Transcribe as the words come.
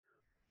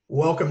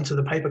Welcome to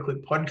the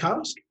Paperclip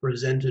podcast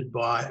presented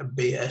by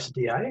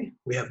BSDA.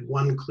 We have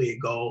one clear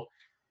goal: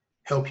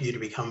 help you to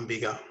become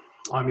bigger.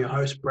 I'm your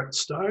host, Brett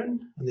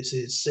Stone, and this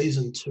is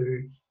season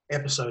 2,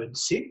 episode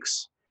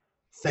 6.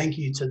 Thank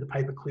you to the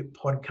Paperclip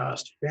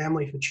podcast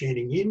family for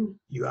tuning in.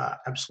 You are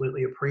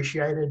absolutely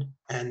appreciated.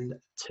 And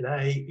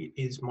today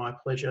it is my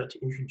pleasure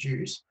to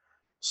introduce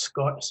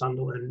Scott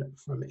Sunderland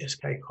from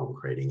SK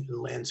Concreting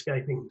and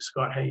Landscaping.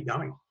 Scott, how are you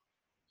going?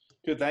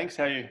 Good, thanks.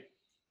 How are you?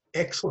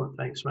 Excellent,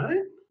 thanks, mate.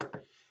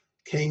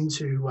 Keen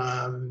to,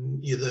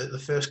 you're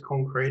the first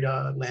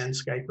concreter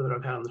landscaper that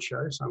I've had on the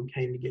show, so I'm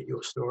keen to get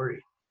your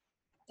story.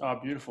 Oh,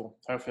 beautiful.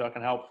 Hopefully I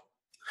can help.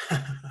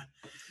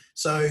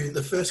 So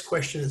the first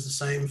question is the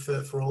same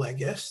for all our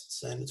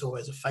guests, and it's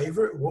always a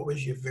favourite. What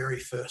was your very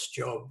first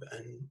job,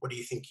 and what do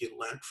you think you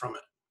learnt from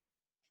it?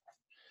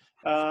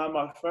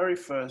 My very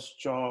first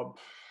job,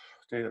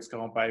 that's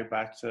going way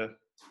back to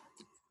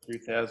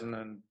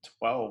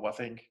 2012, I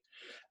think.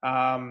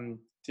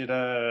 Did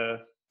a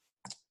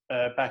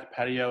back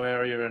patio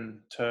area and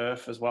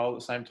turf as well at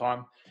the same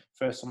time.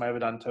 First time I ever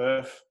done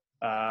turf.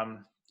 I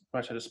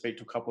had to speak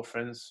to a couple of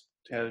friends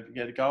to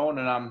get it going,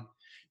 and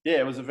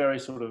it was a very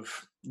sort of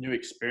new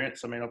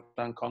experience. I mean, I've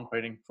done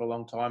concreting for a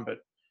long time, but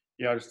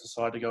I just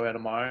decided to go out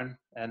on my own.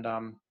 And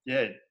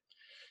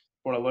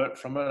what I learnt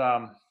from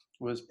it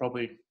was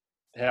probably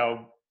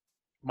how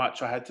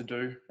much I had to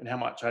do and how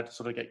much I had to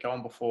sort of get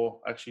going before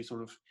I actually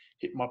sort of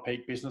hit my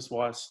peak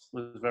business-wise.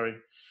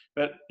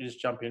 But you just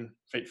jump in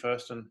feet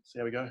first and see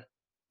how we go.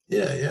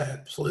 Yeah,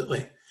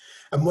 absolutely.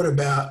 And what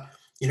about,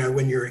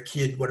 when you were a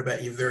kid, what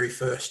about your very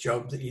first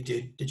job that you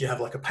did? Did you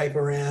have like a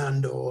paper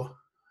round or,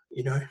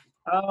 No,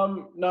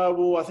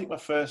 well, I think my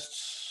first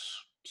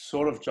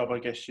sort of job, I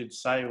guess you'd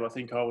say, I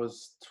think I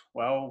was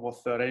 12 or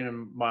 13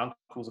 and my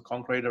uncle's a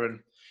concreter, and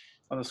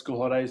on the school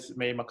holidays,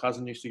 me and my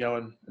cousin used to go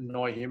and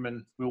annoy him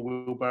and wheel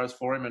wheelbarrows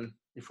for him, and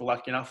if we're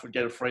lucky enough, we'd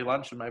get a free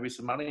lunch and maybe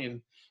some money,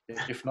 and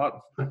if not,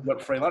 we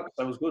got free lunch,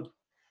 so it was good.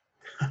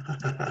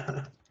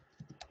 But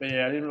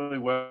I didn't really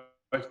work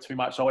too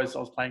much. I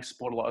was playing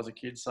sport a lot as a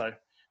kid, so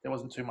there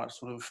wasn't too much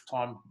sort of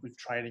time with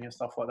training and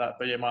stuff like that.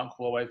 But my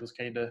uncle always was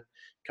keen to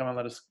come and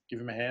let us give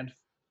him a hand.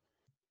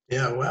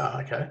 Yeah, wow,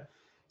 okay.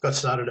 Got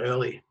started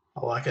early.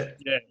 I like it.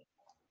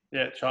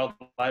 Yeah, child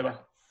labour.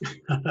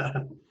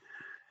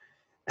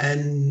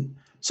 And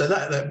so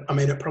that,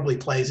 it probably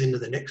plays into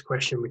the next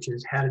question, which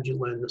is how did you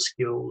learn the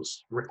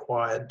skills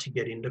required to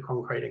get into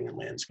concreting and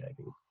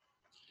landscaping?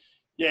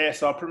 Yeah,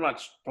 so I pretty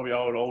much probably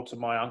owe it all to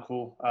my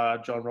uncle,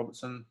 John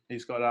Robertson.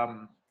 He's got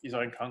his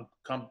own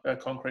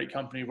concrete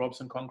company,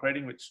 Robson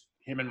Concreting, which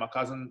him and my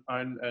cousin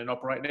own and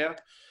operate now.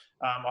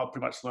 I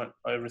pretty much learnt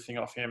everything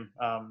off him.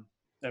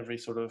 Every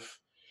sort of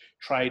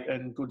trait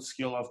and good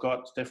skill I've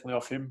got definitely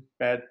off him.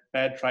 Bad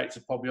traits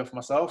are probably off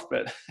myself,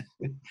 but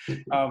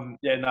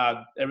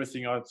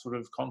everything I sort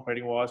of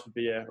concreting wise would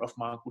be off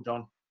my uncle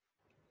John.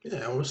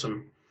 Yeah,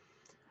 awesome.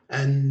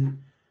 And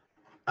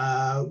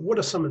what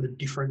are some of the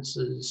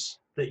differences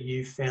that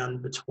you've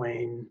found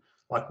between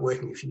like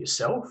working for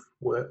yourself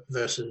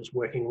versus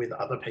working with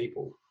other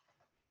people?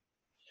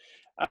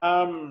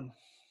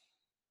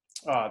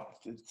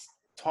 It's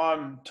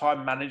time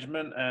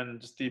management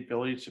and just the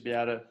ability to be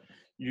able to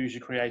use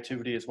your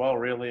creativity as well,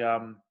 really.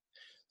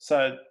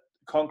 So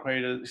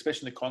concrete,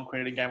 especially the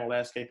concreting game or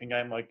landscaping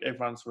game, like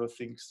everyone sort of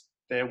thinks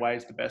their way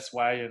is the best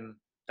way and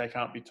they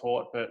can't be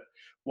taught. But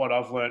what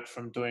I've learned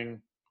from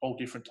doing all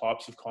different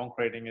types of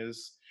concreting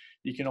is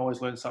you can always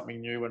learn something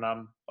new, and I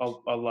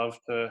love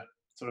to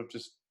sort of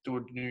just do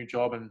a new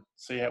job and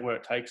see where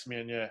it takes me,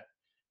 and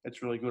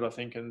it's really good, I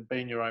think. And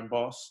being your own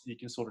boss, you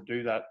can sort of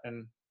do that,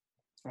 and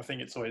I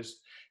think it's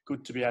always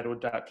good to be able to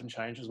adapt and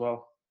change as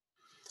well.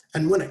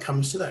 And when it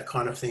comes to that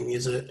kind of thing,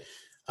 is it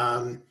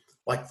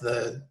like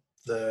the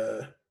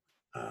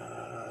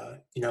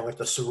like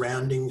the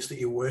surroundings that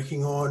you're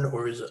working on,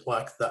 or is it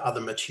like the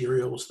other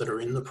materials that are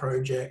in the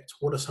project?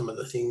 What are some of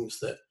the things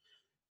that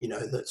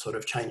that sort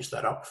of change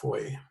that up for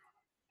you?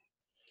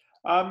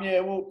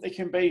 Well, it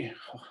can be,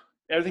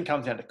 everything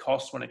comes down to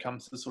cost when it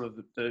comes to sort of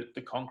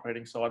the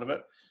concreting side of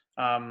it.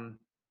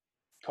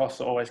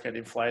 Costs always get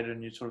inflated,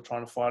 and you're sort of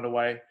trying to find a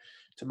way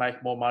to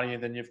make more money,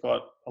 and then you've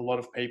got a lot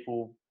of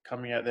people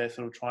coming out there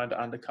sort of trying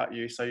to undercut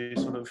you. So you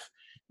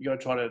got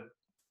to try to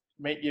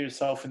meet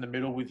yourself in the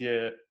middle with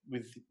your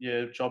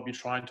job you're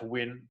trying to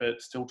win, but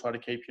still try to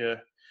keep your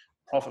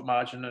profit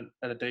margin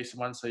at a decent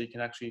one so you can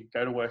actually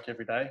go to work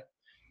every day.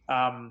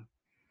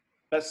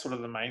 That's sort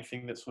of the main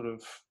thing that sort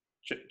of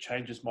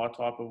changes my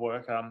type of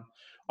work.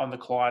 On the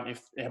client,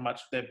 how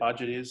much their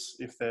budget is,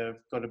 if they've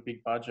got a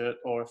big budget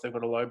or if they've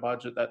got a low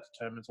budget, that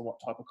determines on what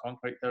type of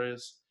concrete there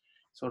is.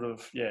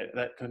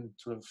 That can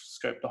sort of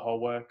scope the whole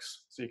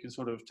works. So you can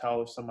sort of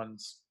tell if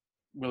someone's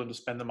willing to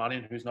spend the money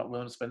and who's not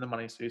willing to spend the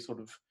money. So you sort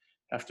of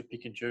have to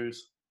pick and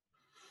choose.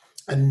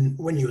 And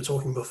when you were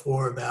talking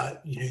before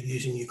about,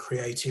 using your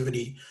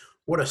creativity,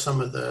 what are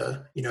some of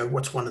the,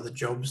 what's one of the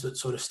jobs that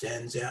sort of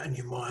stands out in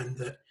your mind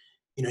that,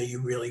 you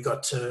really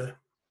got to,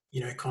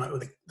 kind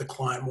of the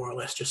client more or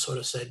less just sort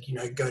of said,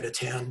 go to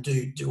town,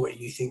 do what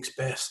you think's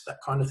best, that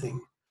kind of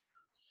thing?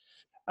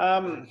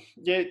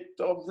 Yeah,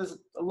 there's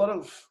a lot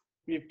of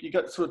you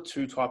got sort of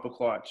two type of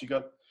clients. You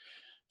got,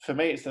 for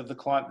me, it's the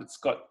client that's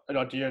got an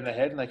idea in their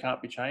head and they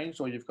can't be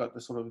changed, or you've got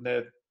the sort of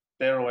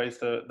they're always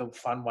the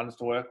fun ones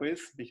to work with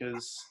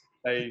because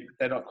they're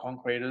not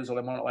concreters or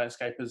they're not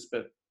landscapers,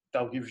 but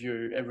they'll give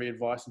you every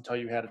advice and tell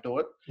you how to do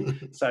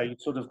it. So you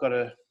sort of got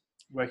to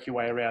work your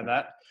way around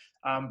that.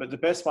 But the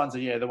best ones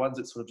are the ones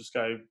that sort of just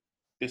go,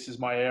 this is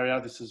my area,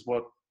 this is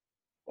what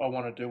I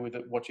want to do with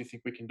it, what do you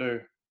think we can do?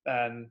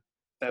 And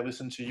they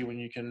listen to you and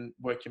you can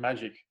work your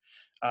magic.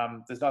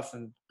 There's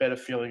nothing better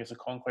feeling as a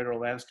concreter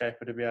or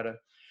landscaper to be able to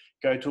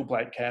go to a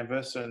blank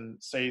canvas and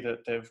see that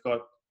they've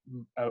got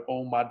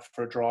all mud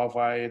for a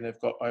driveway and they've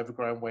got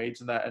overgrown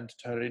weeds and that, and to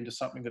turn it into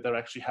something that they're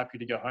actually happy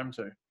to go home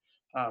to.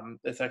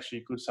 There's actually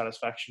a good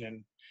satisfaction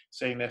in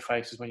seeing their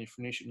faces when you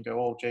finish it and go,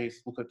 oh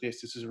geez, look at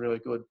this is really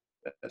good.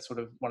 That's sort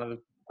of one of the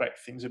great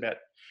things about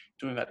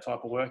doing that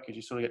type of work, is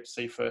you sort of get to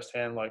see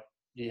firsthand how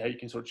you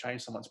can sort of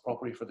change someone's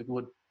property for the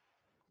good.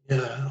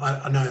 Yeah,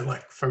 I know,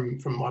 like from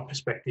my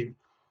perspective,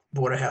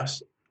 bought a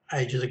house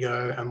ages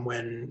ago, and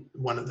when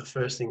one of the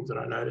first things that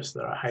I noticed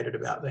that I hated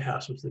about the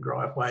house was the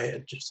driveway.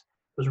 It just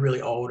was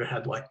really old. It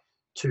had like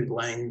 2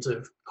 lanes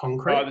of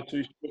concrete. Oh, the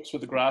 2 strips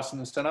with the grass in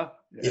the centre.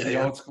 Yeah,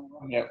 the old school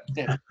one. Yeah,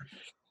 yeah.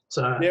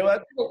 So Yeah,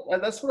 well,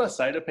 that's what I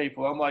say to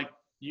people. I'm like,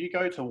 you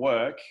go to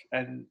work,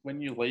 and when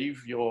you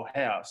leave your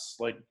house,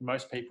 like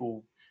most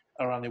people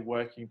are only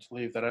working to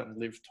live; they don't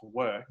live to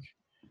work.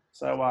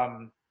 So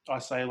I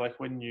say, like,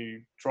 when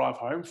you drive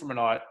home from a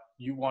night,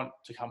 you want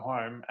to come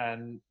home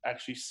and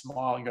actually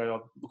smile and go,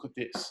 oh, look at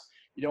this.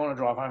 You don't want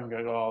to drive home and go,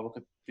 oh, look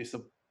at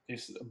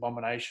this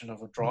abomination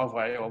of a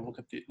driveway, or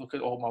look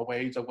at all my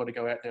weeds. I've got to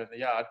go out there in the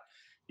yard.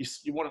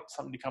 You want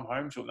something to come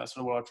home to, and that's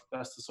sort of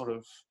that's the sort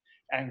of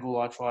angle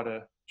I try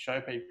to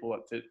show people,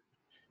 that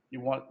you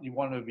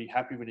want to be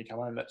happy when you come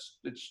home.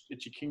 It's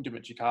your kingdom,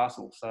 it's your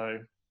castle. So,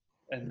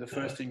 and the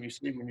first thing you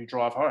see when you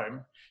drive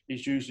home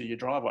is usually your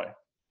driveway.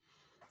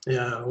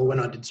 yeah, well, when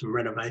I did some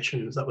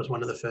renovations, that was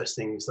one of the first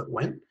things that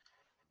went,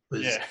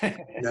 was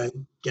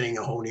getting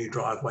a whole new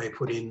driveway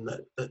put in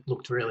that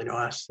looked really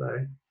nice.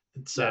 So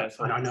it's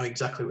and I know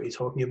exactly what you're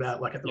talking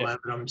about. Like at the moment,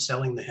 I'm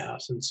selling the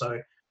house, and so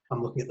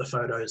I'm looking at the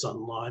photos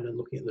online and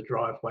looking at the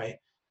driveway,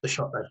 the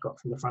shot they've got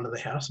from the front of the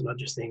house, and I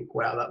just think,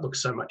 wow, that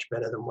looks so much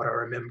better than what I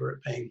remember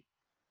it being.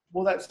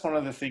 Well, that's one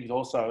of the things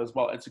also as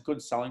well. It's a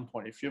good selling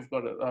point. If you've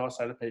got I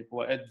say to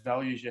people, it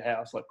values your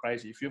house like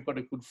crazy. If you've got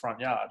a good front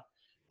yard,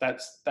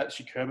 that's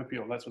your curb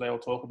appeal. That's what they all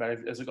talk about.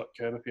 Has it got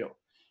curb appeal?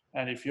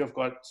 And if you've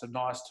got some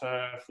nice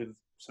turf with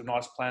some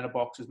nice planter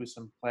boxes with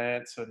some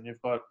plants, and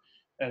you've got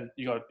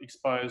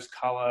exposed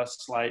colour,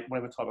 slate,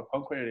 whatever type of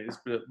concrete it is,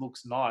 but it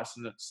looks nice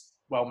and it's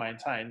well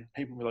maintained,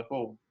 people will be like,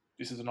 oh,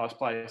 this is a nice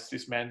place.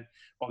 This man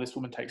or this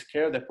woman takes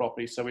care of their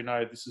property, so we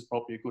know this is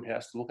probably a good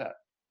house to look at.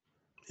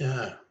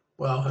 Yeah.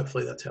 Well,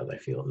 hopefully that's how they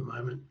feel at the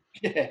moment.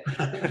 Yeah.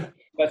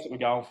 That's what we're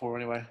going for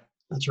anyway.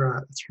 That's right.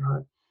 That's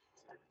right.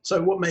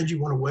 So what made you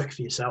want to work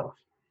for yourself?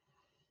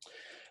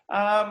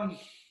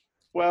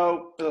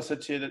 Well, as I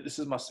said to you, that this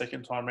is my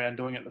second time around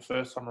doing it. The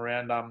first time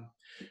around,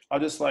 I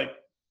just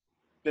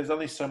there's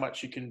only so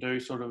much you can do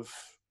sort of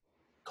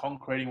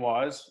concreting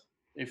wise.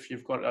 If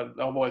you've got, I've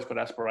always got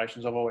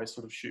aspirations. I've always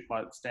sort of shoot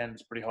my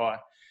standards pretty high.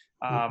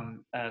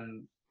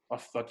 And I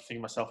like to think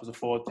of myself as a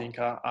forward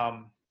thinker.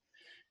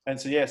 And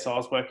so, so I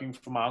was working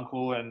for my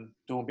uncle and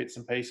doing bits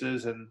and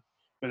pieces.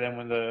 But then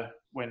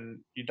when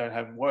you don't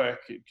have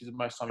work, because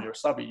most of the time you're a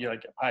subby, you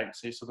don't get paid.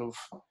 So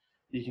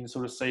you can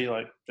sort of see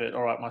that,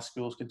 all right, my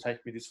skills can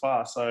take me this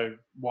far. So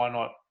why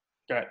not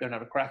go out there and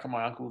have a crack? And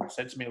my uncle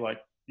said to me,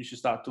 you should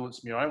start doing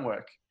some of your own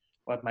work,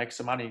 make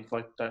some money.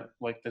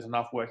 There's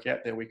enough work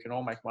out there. We can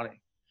all make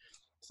money.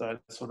 So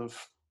sort of,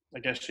 I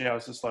guess, I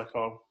was just like,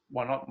 oh,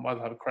 why not? Might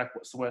have a crack.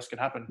 What's the worst can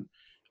happen?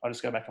 I'll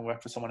just go back and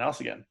work for someone else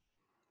again.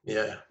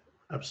 Yeah,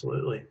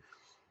 absolutely.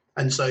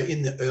 And so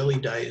in the early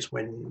days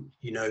when,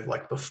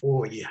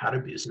 before you had a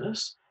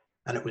business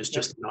and it was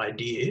just an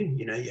idea,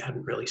 you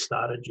hadn't really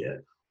started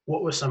yet,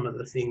 what were some of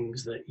the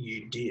things that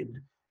you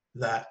did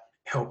that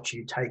helped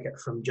you take it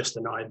from just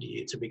an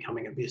idea to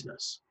becoming a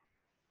business?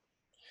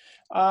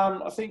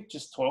 I think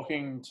just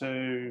talking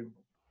to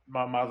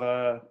my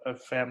mother,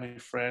 family,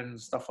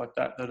 friends, stuff like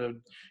that have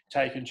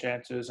taken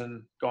chances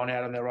and gone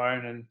out on their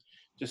own, and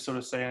just sort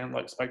of seeing,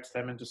 spoke to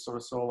them and just sort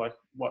of saw,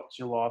 what's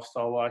your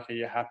lifestyle like? Are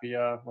you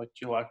happier? Do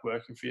you like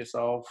working for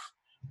yourself?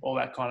 All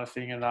that kind of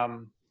thing. And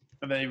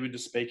then even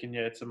just speaking,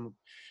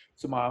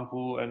 to my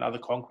uncle and other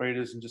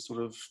concreters, and just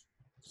sort of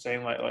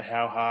seeing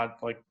how hard,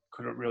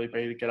 could it really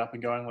be to get up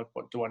and going?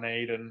 What do I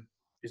need? And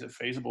is it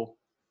feasible?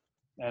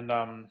 And,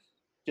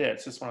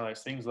 it's just one of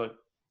those things,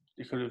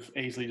 you could have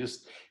easily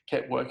just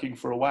kept working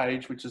for a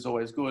wage, which is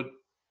always good.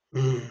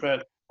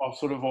 But I've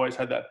sort of always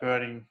had that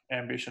burning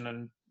ambition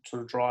and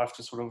sort of drive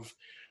to sort of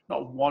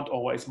not want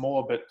always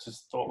more, but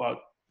just thought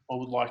I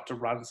would like to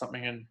run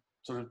something and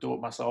sort of do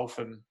it myself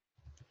and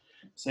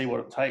see what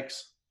it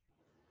takes.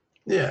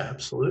 Yeah,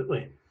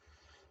 absolutely.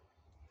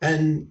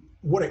 And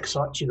what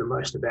excites you the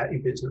most about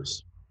your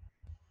business?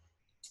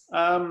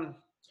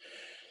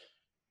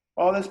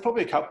 Oh, there's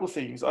probably a couple of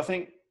things. I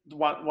think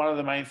one of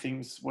the main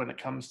things when it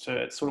comes to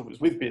it sort of is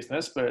with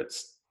business, but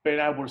it's being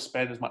able to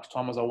spend as much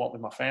time as I want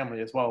with my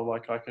family as well.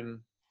 Like I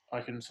can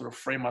sort of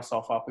free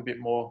myself up a bit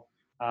more,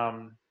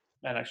 and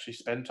actually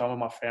spend time with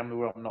my family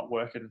where I'm not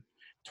working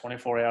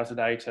 24 hours a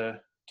day to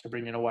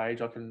bring in a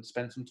wage. I can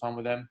spend some time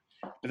with them,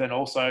 but then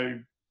also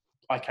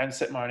I can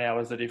set my own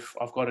hours that if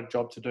I've got a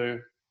job to do,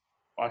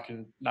 I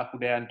can knuckle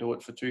down, do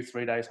it for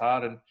 2-3 days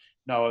hard, and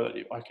know that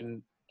I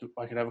can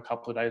have a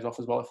couple of days off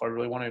as well if I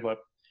really want to. Like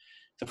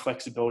the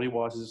flexibility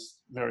wise is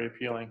very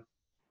appealing.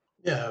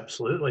 Yeah,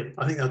 absolutely.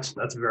 I think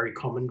that's very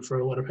common for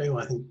a lot of people.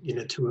 I think,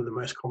 two of the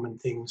most common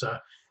things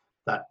are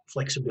that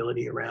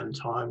flexibility around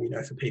time,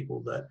 for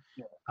people that,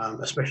 Yeah.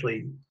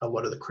 especially a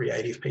lot of the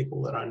creative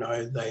people that I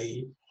know,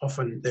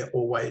 they're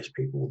always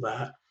people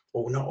that,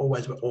 or not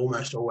always, but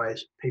almost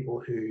always people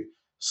who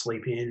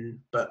sleep in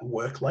but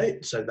work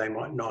late. So they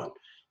might not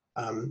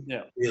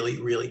Yeah.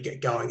 really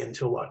get going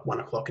until like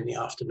 1 o'clock in the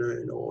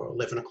afternoon or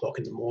 11 o'clock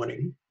in the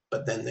morning,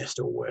 but then they're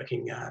still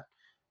working at,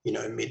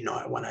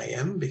 midnight, 1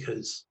 a.m.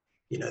 because,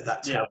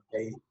 that's Yeah.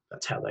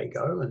 how they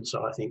go. And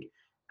so I think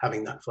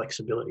having that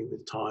flexibility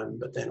with time,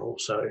 but then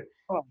also,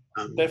 Oh,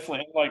 um,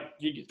 definitely. Like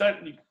you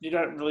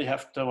don't really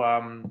have to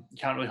you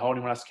can't really hold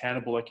anyone else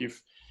accountable. Like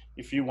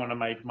if you want to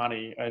make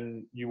money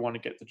and you want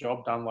to get the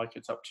job done, like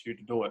it's up to you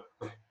to do it.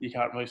 You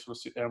can't really sort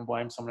of sit there and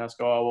blame someone else.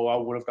 Go, oh well,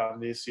 I would have done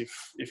this if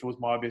it was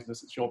my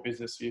business. It's your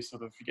business. So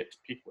you get to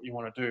pick what you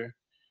want to do.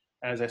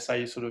 And as they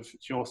say,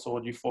 it's your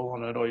sword. You fall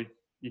on it, or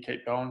you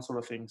keep going, sort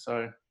of thing.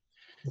 So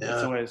it's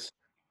yeah, always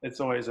it's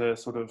always a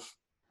sort of,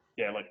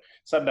 yeah, like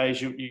some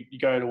days you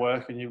go to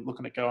work and you're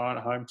looking at going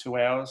home 2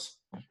 hours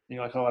and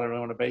you're like, oh, I don't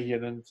really want to be here.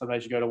 Then some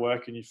days you go to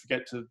work and you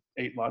forget to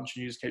eat lunch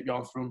and you just keep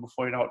going through them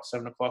before you know it's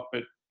 7 o'clock,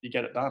 but you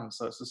get it done.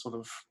 So it's just sort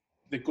of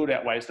the good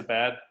outweighs the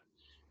bad.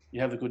 You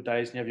have the good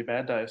days and you have your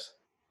bad days.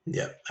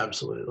 yeah,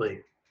 absolutely.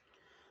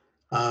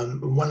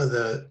 One of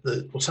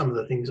well, some of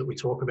the things that we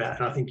talk about,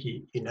 and I think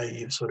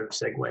you've sort of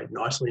segued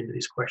nicely into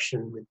this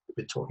question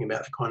with talking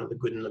about the kind of the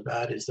good and the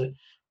bad, is that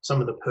some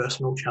of the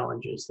personal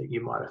challenges that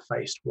you might have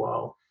faced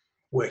while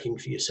working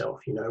for yourself,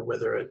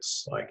 whether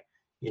it's like,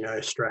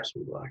 stress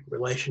with like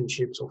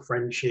relationships or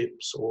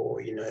friendships,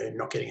 or,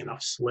 not getting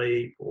enough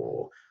sleep,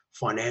 or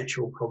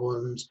financial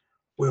problems.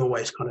 We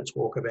always kind of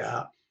talk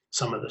about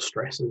some of the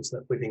stresses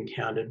that we've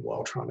encountered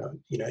while trying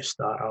to,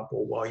 start up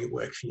or while you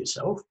work for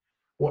yourself.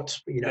 Yeah.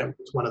 What's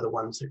one of the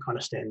ones that kind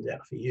of stands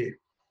out for you?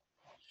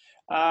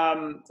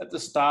 At the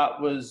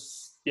start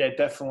was, yeah,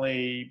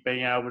 definitely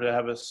being able to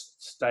have a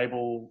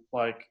stable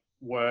like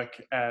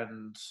work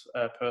and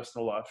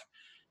personal life.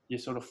 You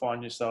sort of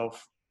find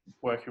yourself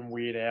working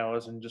weird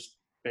hours and just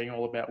being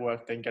all about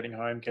work, then getting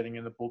home, getting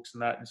in the books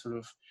and that, and sort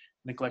of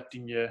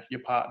neglecting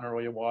your partner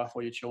or your wife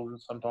or your children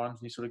sometimes,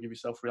 and you sort of give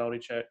yourself a reality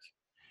check.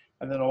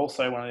 And then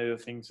also one of the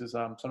other things is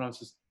sometimes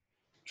just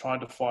trying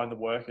to find the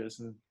workers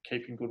and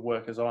keeping good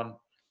workers on,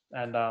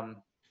 and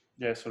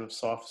yeah, sort of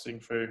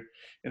siphoning through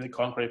in the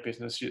concrete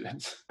business.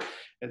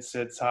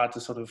 It's hard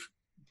to sort of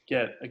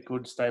get a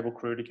good stable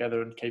crew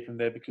together and keep them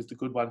there, because the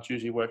good ones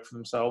usually work for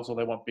themselves or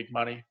they want big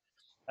money,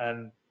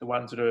 and the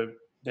ones that are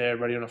there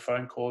ready on a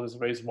phone call, there's a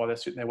reason why they're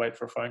sitting there waiting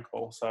for a phone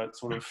call. So it's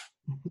sort of,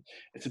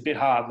 it's a bit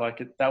hard.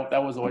 Like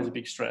that was always a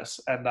big stress,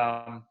 and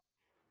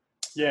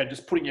yeah,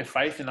 just putting your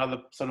faith in other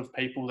sort of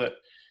people that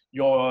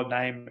your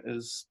name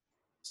is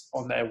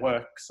on their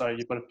work. So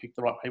you've got to pick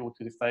the right people,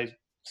 because if they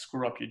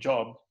screw up your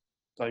job,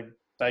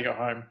 they go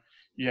home.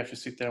 You have to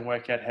sit there and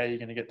work out how you're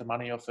going to get the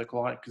money off the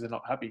client because they're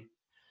not happy.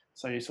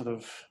 So you sort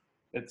of,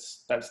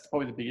 that's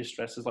probably the biggest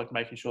stress, is like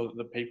making sure that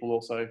the people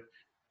also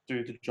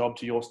do the job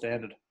to your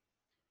standard.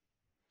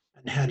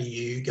 And how do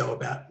you go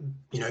about,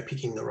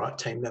 picking the right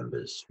team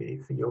members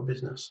for your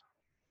business?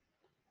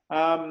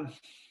 Um,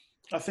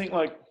 I think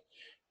like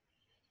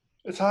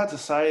it's hard to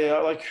say.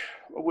 Like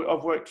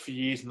I've worked for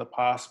years in the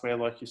past where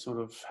like you sort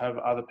of have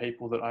other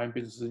people that own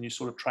businesses and you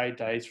sort of trade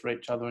days for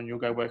each other, and you'll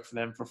go work for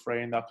them for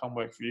free and they'll come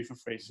work for you for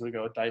free. So we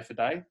go day for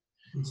day.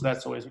 So Mm-hmm.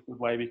 that's always a good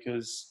way,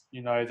 because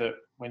you know that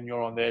when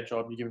you're on their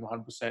job, you give them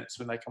 100%. So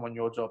when they come on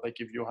your job, they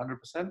give you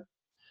 100%.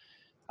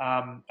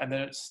 And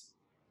then it's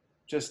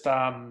just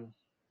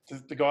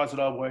the guys that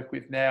I work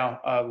with now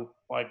are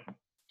like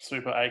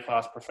super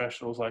A-class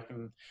professionals. Like,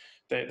 and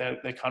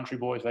they're country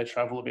boys. They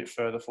travel a bit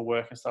further for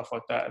work and stuff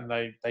like that, and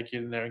they get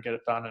in there and get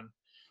it done. And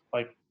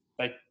like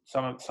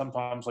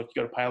sometimes like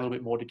you got to pay a little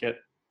bit more to get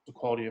the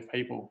quality of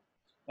people,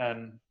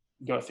 and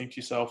you got to think to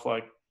yourself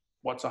like,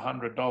 what's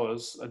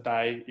 $100 a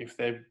day if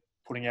they're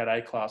putting out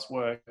A-class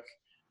work,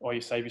 or you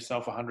save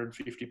yourself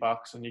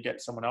 $150 and you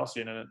get someone else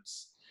in and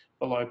it's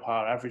below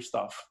par average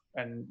stuff,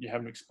 and you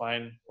haven't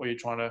explained, or you're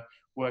trying to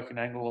work an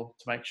angle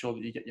to make sure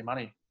that you get your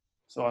money.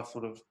 So I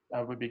sort of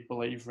am a big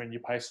believer in you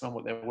pay someone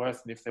what they're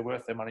worth, and if they're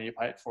worth their money, you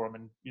pay it for them,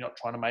 and you're not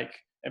trying to make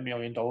 $1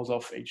 million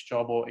off each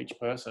job or each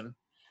person.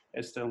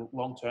 It's the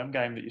long-term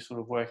game that you sort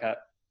of work at.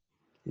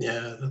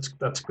 Yeah,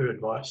 that's good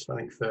advice. I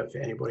think for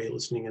anybody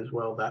listening as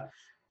well, that,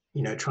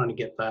 trying to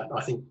get that.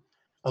 I think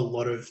a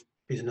lot of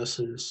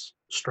businesses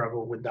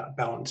struggle with that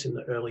balance in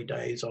the early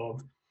days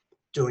of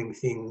doing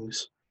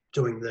things,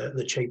 doing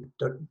the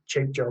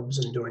cheap jobs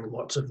and doing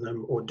lots of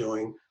them, or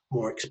doing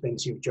more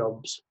expensive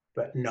jobs,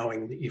 but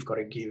knowing that you've got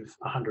to give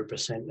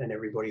 100% and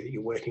everybody that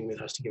you're working with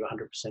has to give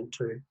 100%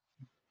 too.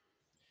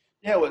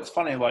 Yeah, well, it's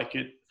funny, like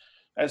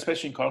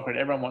especially in concrete,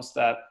 everyone wants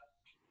that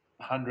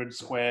 100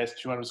 squares,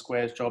 200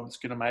 squares job that's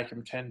going to make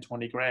them 10,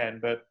 20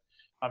 grand. But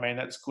I mean,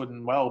 that's good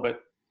and well,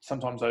 but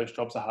sometimes those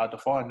jobs are hard to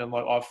find. And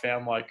like I've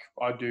found, like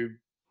I do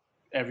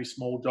every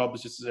small job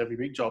is just as every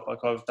big job.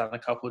 Like I've done a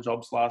couple of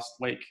jobs last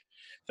week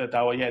that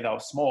they were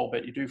small,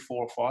 but you do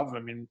 4 or 5 of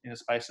them in a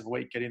space of a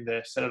week, get in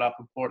there, set it up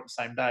and pour it the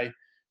same day.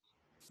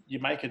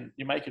 You're making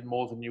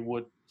more than you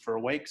would for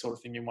a week sort of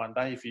thing in one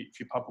day if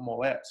you pump them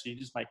all out. So you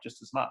just make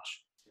just as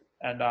much.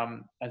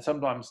 And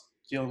sometimes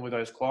dealing with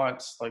those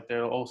clients, like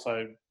they're a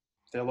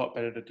lot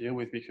better to deal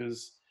with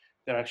because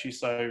they're actually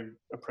so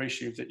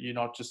appreciative that you're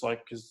not just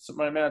like, because the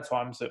amount of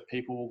times that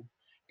people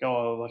go,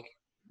 oh, like,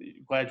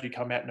 glad you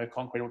come out, no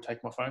concrete, will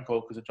take my phone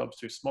call because the job's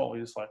too small.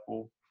 You're just like,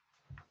 well,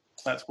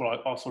 that's what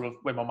I sort of,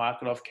 where my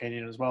market off keen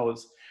in as well,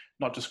 is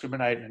not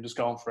discriminating and just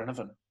going for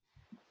anything.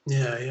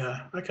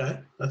 Yeah. Okay.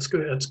 That's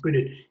good. That's good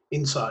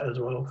insight as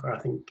well I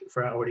think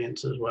for our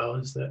audience as well,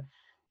 is that,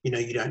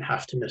 you don't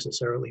have to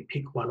necessarily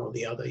pick one or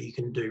the other. You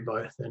can do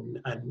both. And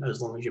as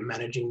long as you're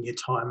managing your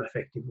time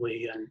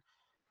effectively and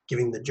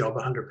giving the job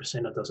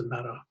 100%, it doesn't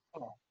matter.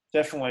 Oh,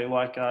 definitely.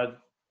 Like I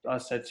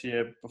said to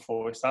you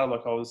before we started,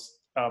 like I was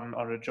on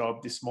a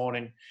job this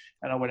morning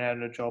and I went out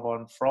on a job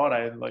on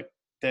Friday, and like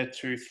they're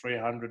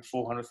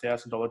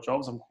 $200,000-$400,000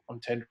 jobs. I'm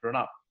tendering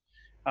up.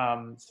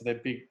 So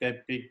they're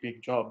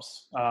big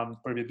jobs.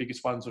 Probably the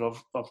biggest ones that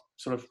I've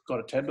sort of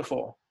got a tender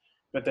for.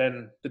 But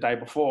then the day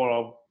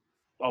before,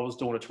 I was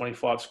doing a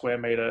 25 square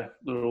meter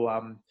little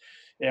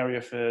area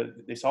for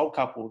this old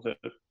couple that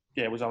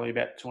it was only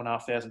about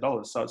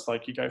 $2,500. So it's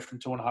like you go from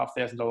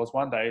 $2,500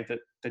 one day that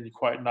then you're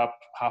quoting up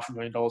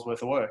 $500,000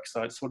 worth of work.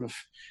 So it sort of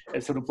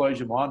blows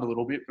your mind a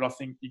little bit. But I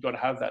think you got to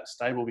have that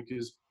stable,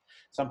 because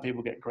some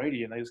people get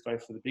greedy and they just go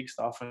for the big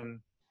stuff, and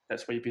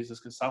that's where your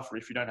business can suffer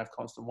if you don't have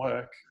constant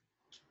work.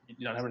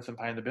 You don't have anything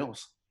paying the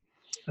bills.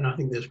 And I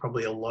think there's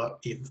probably a lot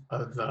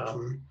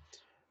of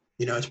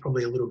it's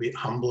probably a little bit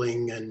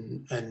humbling,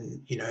 and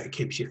it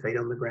keeps your feet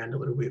on the ground a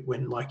little bit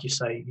when, like you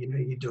say,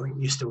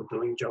 you're still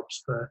doing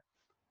jobs for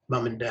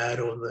mum and dad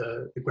or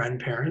the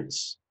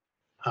grandparents,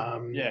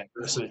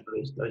 versus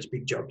those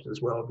big jobs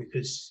as well,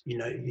 because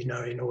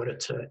in order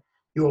to,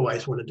 you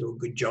always want to do a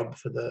good job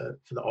for the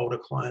older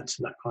clients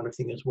and that kind of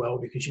thing as well,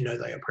 because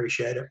they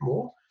appreciate it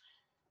more.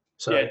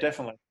 So yeah,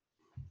 definitely.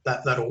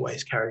 That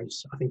always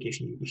carries. I think if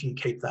you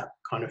keep that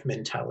kind of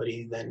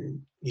mentality,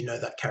 then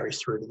that carries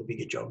through to the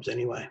bigger jobs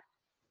anyway.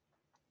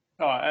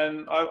 Oh,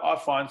 and I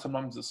find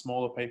sometimes the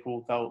smaller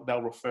people,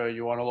 they'll refer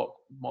you on a lot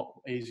more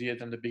easier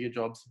than the bigger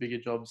jobs. The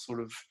bigger jobs sort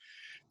of,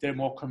 they're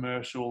more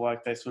commercial.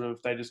 Like they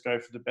just go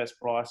for the best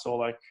price, or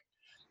like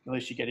at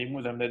least you get in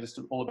with them. They're just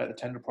all about the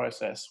tender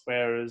process.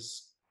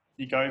 Whereas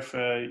you go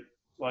for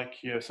like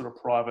your sort of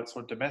private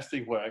sort of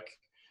domestic work.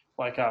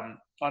 Like I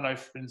know,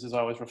 for instance, I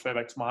always refer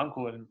back to my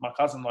uncle and my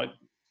cousin. Like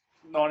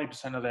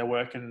 90% of their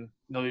work, and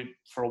nearly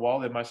for a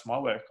while, they're most of my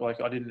work. Like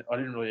I didn't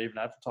really even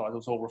advertise. It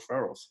was all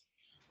referrals.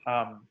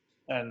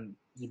 And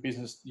your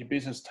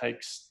business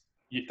takes,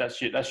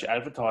 that's your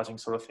advertising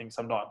sort of thing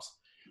sometimes.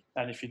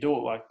 And if you do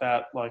it like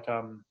that, like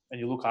and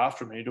you look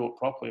after them and you do it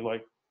properly,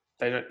 like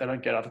they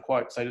don't get other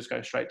quotes. They just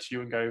go straight to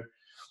you and go,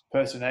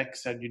 person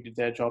X said you did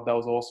their job, that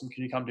was awesome,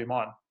 can you come do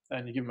mine?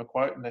 And you give them a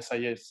quote and they say,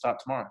 yeah, start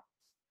tomorrow.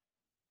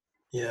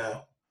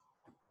 Yeah.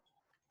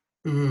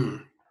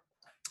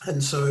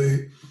 And so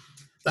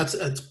that's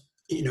a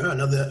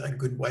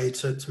good way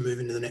to move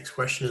into the next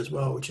question as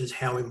well, which is,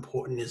 how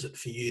important is it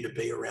for you to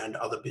be around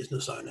other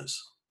business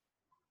owners?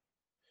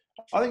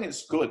 I think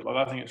it's good. Like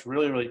I think it's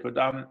really, really good.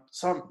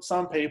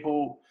 Some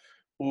people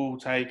will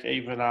take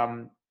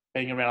even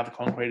being around other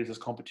concreters as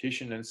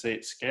competition and see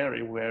it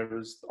scary,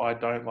 whereas I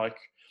don't. Like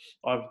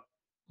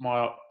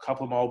my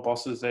couple of my old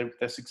bosses, they're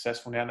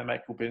successful now, they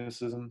make good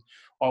businesses, and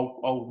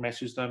I'll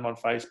message them on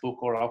Facebook,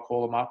 or I'll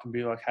call them up and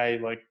be like, hey,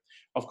 like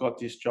I've got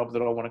this job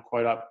that I want to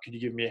quote up. Could you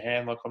give me a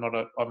hand? Like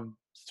I'm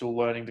still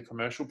learning the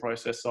commercial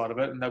process side of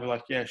it. And they'll be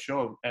like, yeah,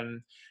 sure.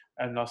 And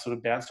I sort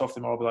of bounced off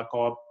them. I'll be like,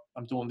 oh,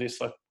 I'm doing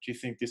this. Like, do you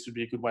think this would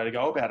be a good way to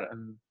go about it?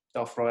 And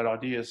they'll throw out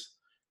ideas.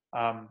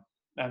 And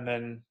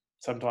then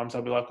sometimes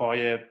I'll be like, oh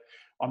yeah,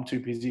 I'm too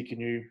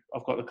busy.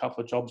 I've got a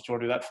couple of jobs. Do you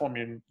want to do that for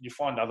me? And you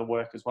find other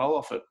work as well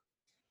off it.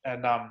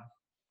 And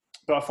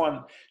but I find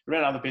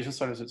around other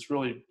business owners, it's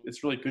really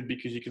good,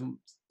 because you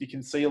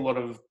can see a lot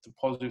of the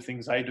positive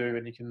things they do,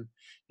 and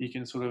you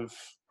can sort of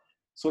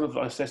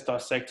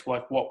dissect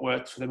like what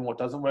works for them and what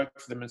doesn't work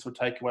for them, and sort of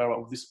take away,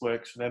 well, this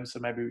works for them, so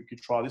maybe we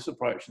could try this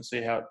approach and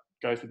see how it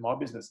goes with my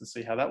business and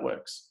see how that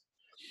works.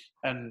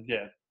 And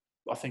yeah,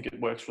 I think it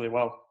works really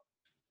well.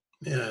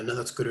 Yeah, no,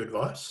 that's good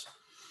advice.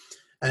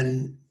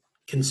 And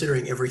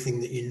considering everything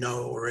that you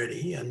know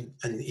already, and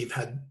you've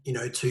had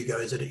 2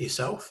 goes at it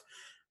yourself,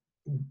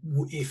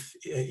 if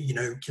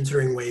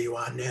considering where you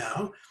are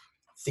now,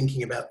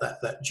 thinking about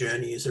that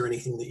journey, is there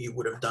anything that you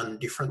would have done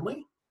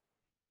differently?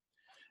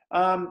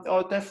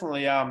 Oh,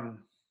 definitely. I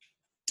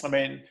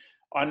mean,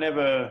 I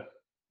never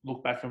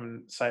look back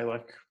and say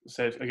like,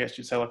 I guess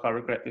you'd say like, I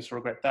regret this or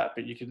regret that,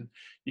 but you can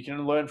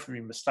learn from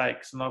your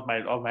mistakes, and I've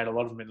made a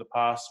lot of them in the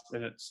past,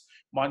 and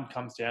mine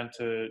comes down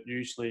to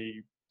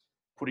usually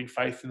putting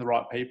faith in the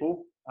right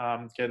people,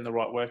 getting the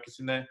right workers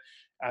in there,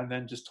 and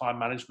then just time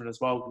management as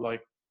well.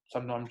 Like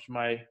sometimes you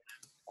may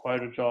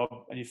quote a job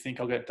and you think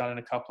I'll get it done in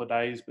a couple of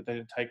days, but then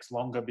it takes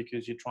longer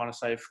because you're trying to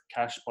save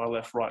cash by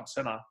left, right, and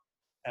center.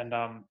 And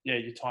yeah,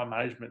 your time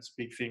management's a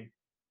big thing.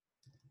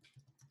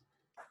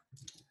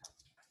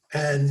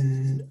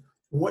 And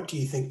what do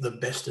you think the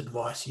best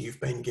advice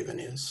you've been given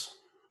is?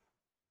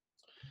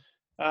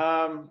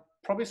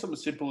 Probably something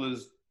simple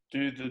as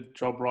do the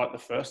job right the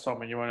first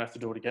time and you won't have to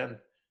do it again.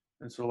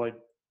 And so like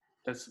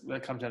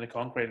that comes down to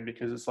concreting,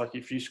 because it's like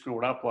if you screw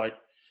it up, like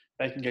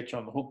they can get you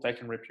on the hook, they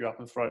can rip you up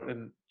and throw it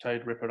and tell you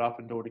to rip it up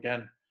and do it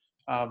again.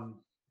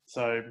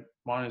 So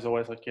mine is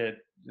always like, yeah,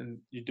 and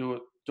you do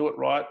it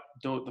right,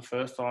 do it the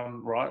first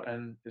time right,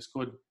 and it's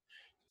good.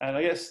 And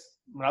I guess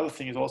another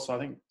thing is also, I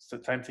think it's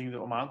the same thing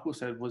that my uncle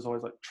said, was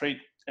always like treat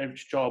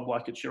each job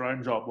like it's your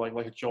own job, like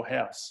it's your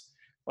house,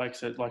 like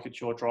so, like it's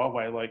your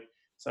driveway. Like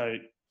so,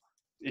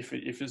 if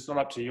it's not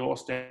up to your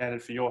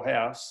standard for your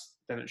house,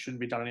 then it shouldn't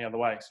be done any other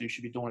way. So you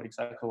should be doing it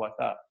exactly like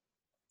that.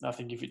 And I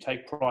think if you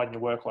take pride in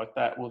your work like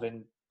that, well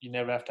then you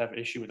never have to have an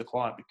issue with the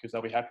client because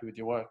they'll be happy with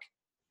your work.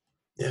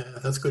 Yeah,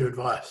 that's good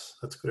advice.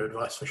 That's good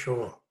advice for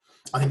sure.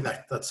 I think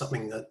that's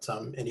something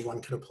that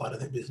anyone can apply to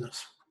their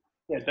business.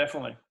 Yeah,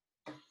 definitely.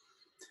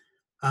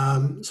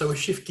 So we'll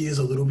shift gears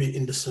a little bit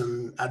into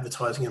some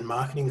advertising and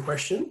marketing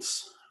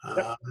questions.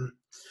 Yep.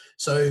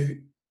 So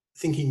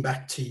thinking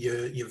back to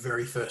your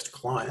very first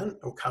client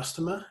or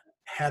customer,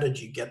 how did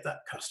you get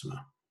that customer?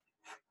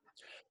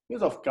 It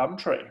was off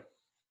Gumtree.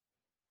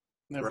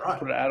 Right.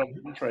 Put it out on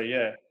Gumtree,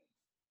 yeah.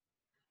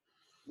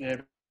 Yeah,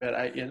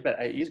 about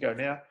 8 years ago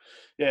now.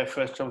 Yeah,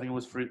 first job I think it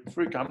was through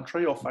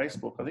Gumtree or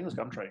Facebook. I think it was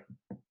Gumtree.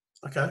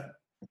 Okay.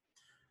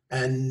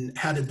 And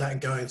how did that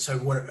go? So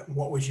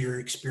what was your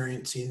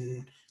experience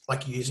in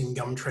like using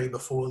Gumtree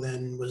before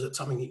then? Was it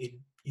something that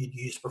you'd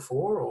used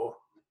before or?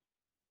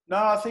 No,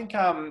 I think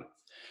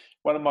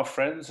one of my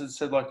friends had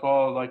said like,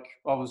 oh, like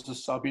I was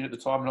just subbing at the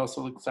time and I was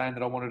sort of saying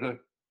that I wanted to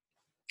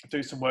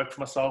do some work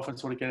for myself and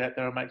sort of get out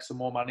there and make some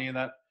more money and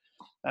that.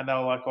 And they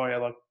were like, oh yeah,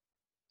 like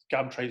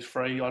Gumtree's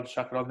free. I'll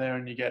chuck it on there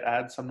and you get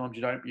ads. Sometimes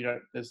you don't.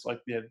 There's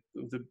like, yeah,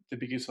 the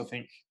biggest, I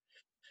think,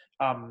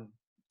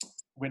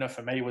 winner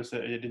for me was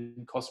that it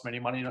didn't cost me any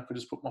money and I could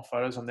just put my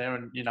photos on there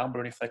and your number.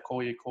 And if they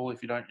call, you call.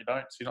 If you don't, you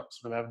don't. So you're not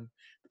sort of having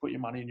to put your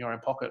money in your own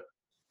pocket.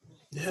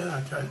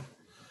 Yeah. Okay.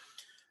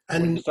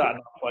 And when And you're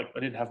starting off, like I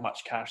didn't have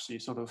much cash, so you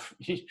sort of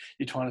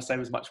you're trying to save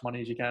as much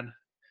money as you can.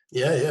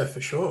 yeah,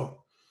 for sure.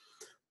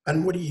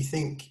 And what do you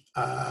think?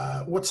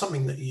 What's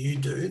something that you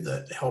do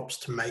that helps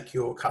to make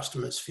your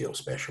customers feel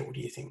special? Do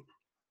you think?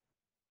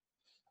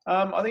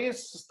 I think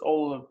it's just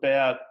all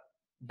about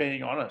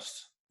being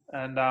honest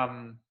and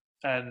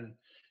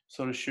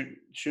sort of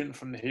shooting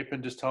from the hip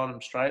and just telling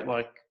them straight.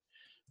 Like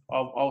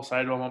I'll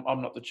say to them,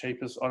 I'm not the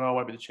cheapest. I know I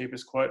won't be the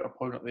cheapest quote. I'm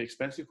probably not the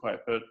expensive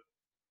quote, but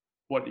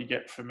what you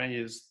get from me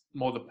is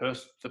more the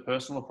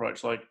personal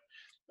approach. Like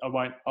I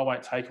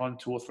won't take on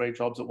 2 or 3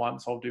 jobs at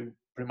once. I'll do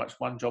pretty much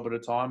one job at a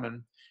time,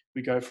 and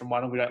we go from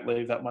one, and we don't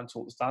leave that one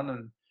until it's done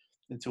and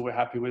until we're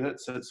happy with it.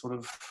 So it's sort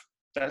of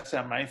that's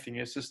our main thing.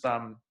 It's just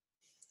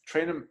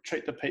treat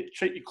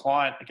your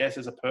client, I guess,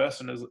 as a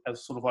person,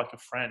 as sort of like a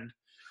friend,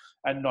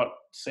 and not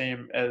see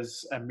him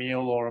as a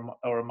meal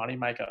or a money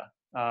maker.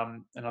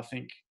 And I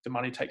think the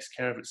money takes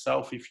care of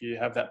itself if you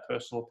have that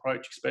personal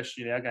approach,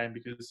 especially in our game,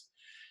 because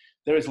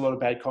there is a lot of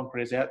bad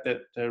concreters out there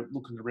that are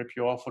looking to rip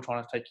you off or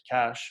trying to take your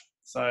cash.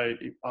 So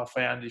I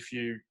found if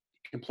you're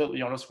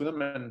completely honest with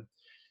them and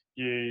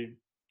you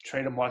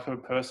treat them like a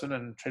person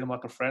and treat them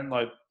like a friend,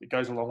 like it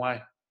goes a long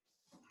way.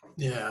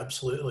 Yeah,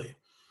 absolutely.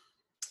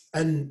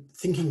 And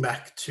thinking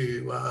back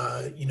to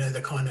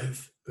the kind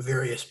of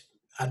various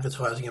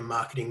advertising and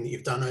marketing that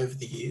you've done over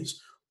the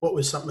years, what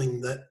was something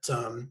that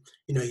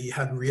you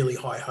had really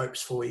high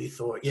hopes for? You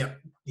thought, yeah,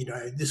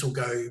 this will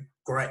go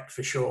great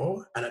for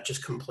sure, and it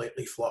just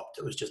completely flopped.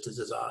 It was just a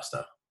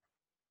disaster.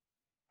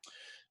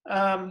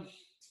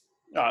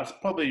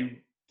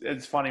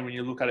 It's funny when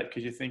you look at it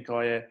because you think,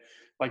 oh yeah,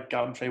 like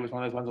Gumtree was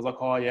one of those ones. I was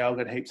like, oh yeah, I'll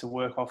get heaps of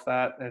work off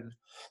that, and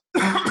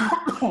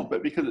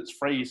but because it's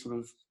free,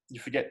 you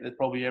forget that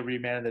probably every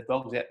man and their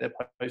dog's out there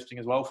posting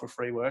as well for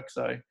free work.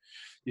 So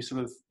you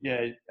sort of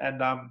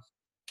and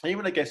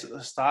even I guess at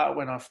the start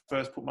when I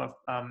first put my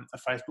a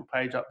Facebook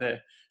page up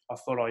there, I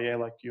thought, oh yeah,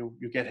 like you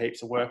get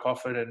heaps of work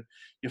off it, and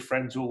your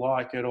friends will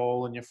like it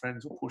all, and your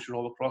friends will push it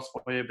all across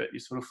for you. But you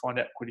sort of find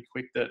out pretty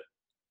quick that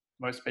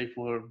most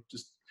people are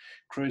just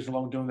cruising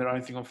along doing their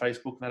own thing on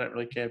Facebook and they don't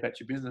really care about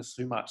your business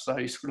too much. So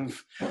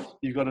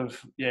you've got to,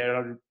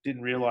 I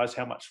didn't realize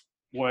how much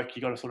work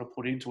you got to sort of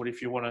put into it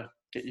if you want to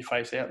get your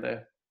face out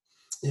there.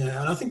 Yeah,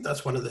 and I think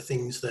that's one of the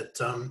things that,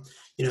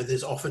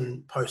 there's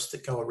often posts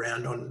that go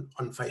around on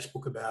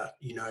Facebook about,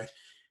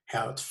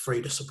 how it's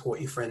free to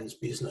support your friend's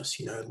business,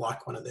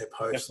 like one of their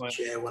posts,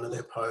 Definitely. share one of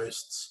their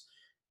posts,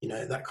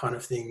 that kind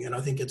of thing. And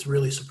I think it's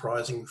really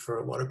surprising for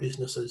a lot of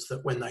businesses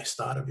that when they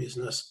start a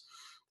business,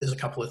 there's a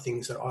couple of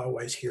things that I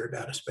always hear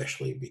about,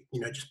 especially,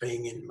 just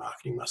being in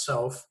marketing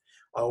myself.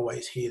 I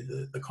always hear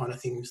the kind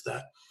of things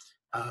that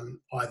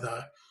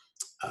either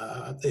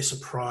they're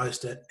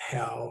surprised at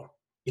how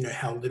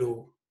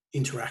little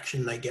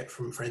interaction they get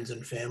from friends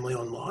and family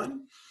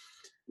online.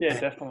 Yeah,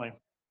 definitely.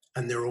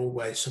 And they're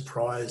always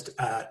surprised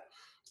at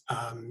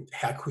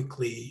how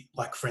quickly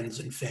like friends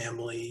and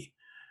family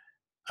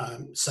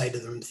say to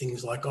them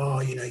things like, oh,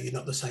 you're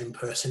not the same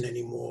person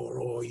anymore,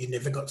 or you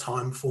never got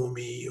time for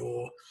me,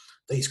 or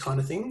these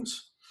kind of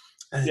things.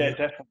 Yeah, And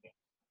definitely.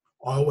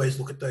 I always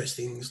look at those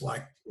things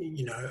like,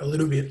 a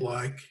little bit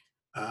like,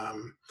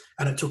 and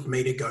it took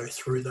me to go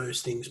through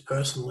those things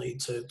personally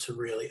to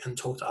really, and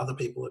talk to other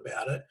people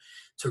about it,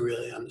 to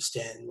really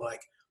understand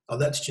like, oh,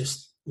 that's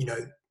just,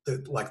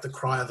 the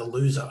cry of the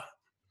loser,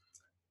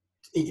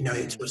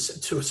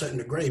 to a certain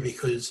degree,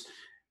 because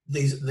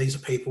these are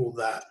people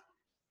that,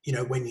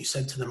 when you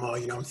said to them, oh,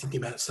 I'm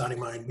thinking about starting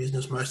my own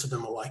business, most of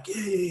them are like, yeah,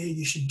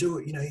 you should do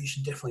it. You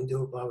should definitely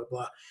do it, blah, blah,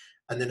 blah.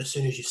 And then as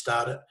soon as you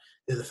start it,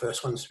 they're the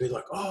first ones to be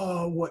like,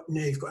 oh, what?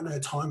 No, you've got no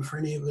time for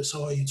any of us.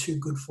 Oh, you're too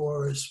good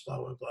for us, blah,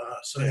 blah, blah.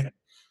 So Yeah.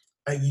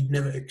 you'd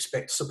never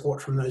expect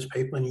support from those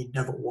people, and you'd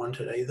never want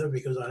it either,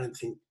 because I don't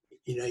think,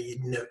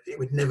 it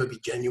would never be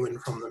genuine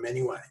from them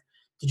anyway.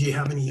 Did you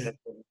have any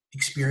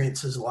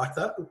experiences like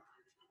that?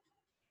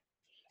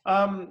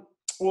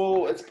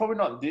 Well, it's probably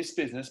not this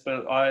business,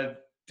 but I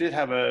did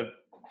have a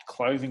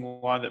clothing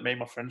line that me and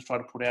my friends tried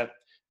to put out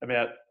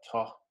about,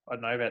 I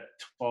don't know, about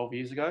 12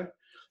 years ago.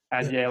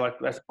 And Yeah. like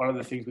that's one of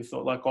the things we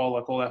thought, like, oh,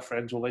 like all our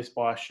friends will at least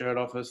buy a shirt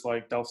off us,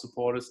 like they'll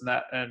support us and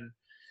that. And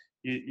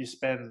you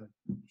spend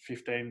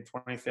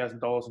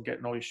 $15,000-$20,000 on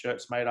getting all your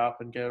shirts made up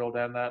and get it all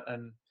down that.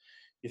 And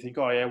you think,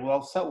 oh yeah, well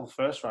I'll sell the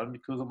first run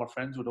because all my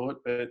friends will do it,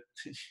 but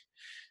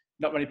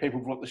not many people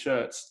bought the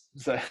shirts.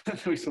 So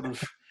we sort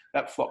of,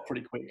 that flopped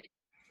pretty quick.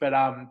 But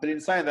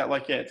in saying that,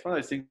 like, yeah, it's one of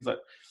those things that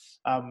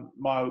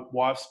my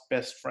wife's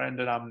best friend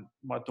and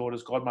my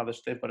daughter's godmother,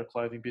 they've got a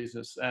clothing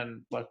business,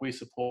 and like we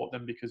support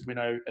them because we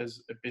know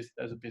as a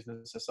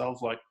business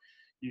ourselves, like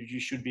you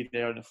should be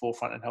there in the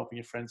forefront and helping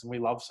your friends, and we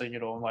love seeing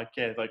it all. And like,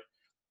 yeah, like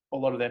a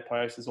lot of their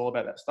posts is all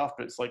about that stuff,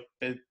 but it's like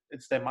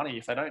it's their money.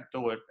 If they don't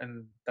do it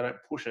and they don't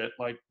push it,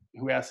 like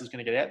who else is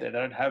going to get out there? They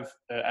don't have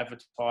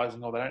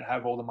advertising, or they don't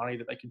have all the money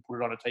that they can put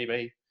it on a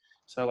TV.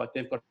 So like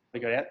they've got to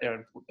go out there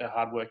and put their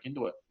hard work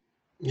into it.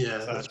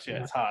 Yeah, So that's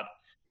right. it's hard.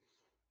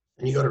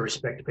 And you got to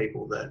respect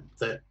people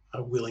that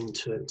are willing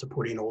to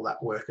put in all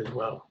that work as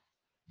well.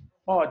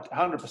 Oh,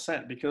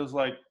 100%, because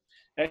like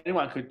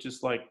anyone could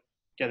just like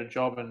get a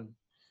job and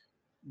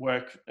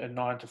work a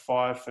 9 to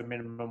 5 for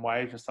minimum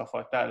wage and stuff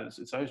like that.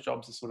 It's those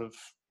jobs are sort of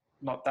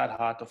not that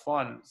hard to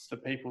find. It's the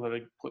people that are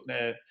putting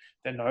their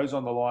nose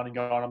on the line and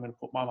going, I'm going to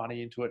put my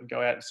money into it and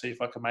go out and see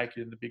if I can make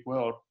it in the big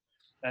world.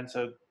 And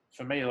so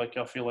for me, like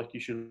I feel like you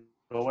should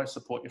always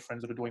support your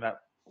friends that are doing that,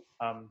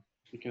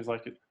 because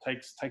like it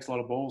takes a lot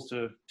of balls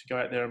to go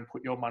out there and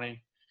put your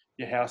money,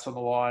 your house on the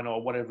line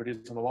or whatever it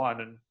is on the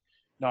line, and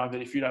knowing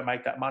that if you don't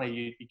make that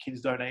money, your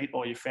kids don't eat,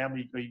 or your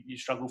family, you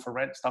struggle for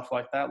rent, stuff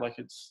like that. Like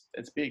it's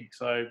big.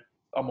 So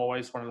I'm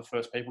always one of the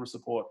first people to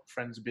support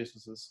friends and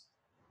businesses.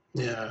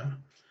 Yeah.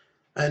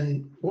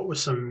 And what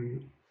was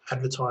some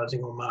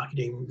advertising or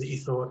marketing that you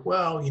thought,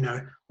 well,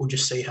 we'll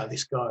just see how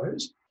this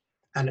goes,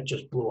 and it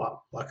just blew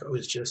up? Like it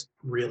was just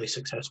really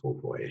successful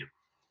for you?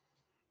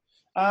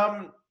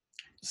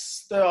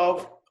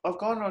 So I've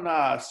gone on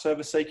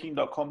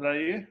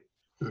serviceseeking.com.au.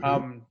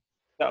 Mm-hmm.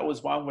 That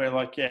was one where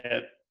like,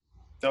 yeah,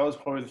 that was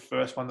probably the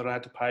first one that I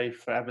had to pay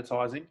for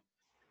advertising.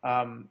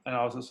 And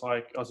I was just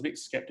like, I was a bit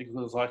skeptical.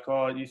 I was like,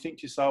 oh, you think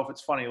to yourself,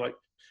 it's funny, like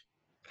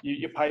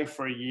you pay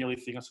for a yearly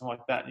thing or something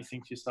like that, and you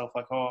think to yourself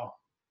like, oh,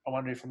 I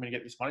wonder if I'm going to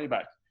get this money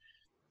back.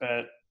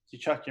 But you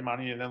chuck your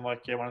money, and then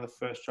like, yeah, one of the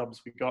first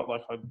jobs we got,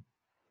 like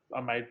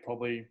I made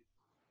probably,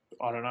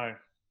 I don't know,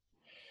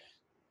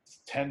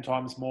 10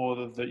 times more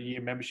than the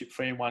year membership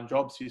fee in one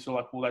job. So you're sort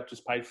of like, well, that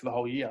just paid for the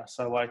whole year.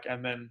 So like,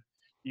 and then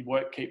your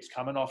work keeps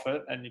coming off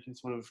it, and you can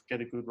sort of get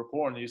a good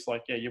rapport. And you're just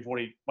like, yeah, you've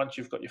already, once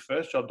you've got your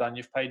first job done,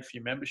 you've paid for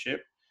your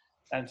membership.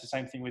 And it's the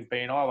same thing with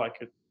BNI.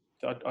 Like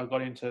I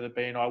got into the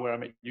BNI where I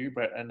met you,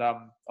 Brett, and I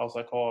was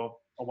like, oh,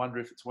 I wonder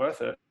if it's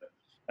worth it.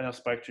 And I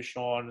spoke to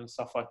Sean and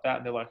stuff like that,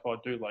 and they're like, oh,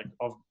 dude, like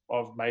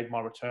I've made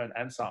my return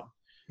and some.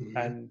 Mm-hmm.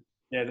 And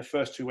yeah, the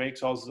first 2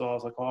 weeks I was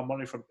like, oh, I'm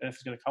wondering if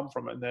anything's going to come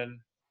from it. And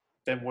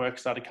then work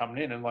started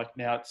coming in, and like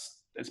now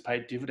it's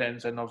paid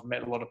dividends, and I've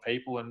met a lot of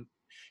people and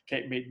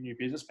keep meeting new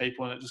business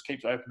people, and it just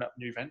keeps opening up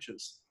new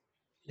ventures.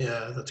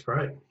 Yeah, that's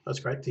great. That's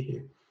great to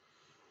hear.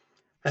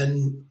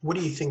 And what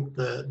do you think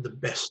the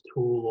best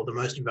tool or the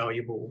most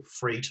valuable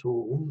free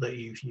tool that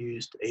you've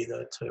used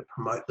either to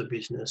promote the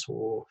business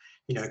or,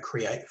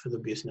 create for the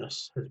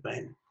business has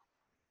been?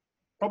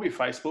 Probably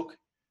Facebook,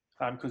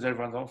 because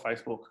everyone's on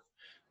Facebook.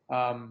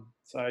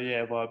 So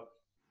yeah, well,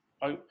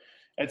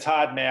 it's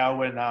hard now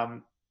when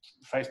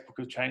Facebook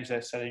has changed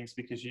their settings,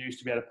 because you used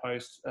to be able to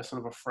post a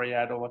sort of a free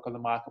ad or like on the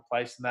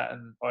marketplace and that,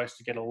 and I used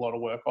to get a lot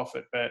of work off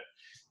it. But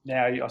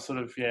now I've sort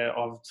of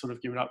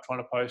given up trying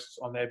to post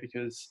on there,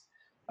 because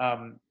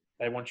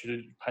they want you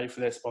to pay for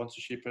their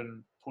sponsorship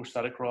and push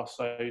that across.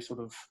 So you sort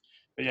of,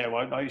 but yeah,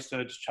 well, I used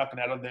to just chuck it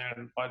out on there,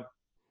 and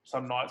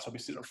some nights I'd be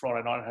sitting on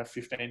Friday night and have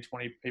 15,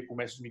 20 people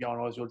message me going,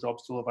 "Oh, is your job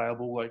still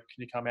available? Like,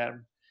 can you come out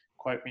and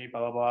quote me,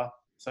 blah, blah, blah."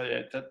 So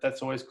yeah,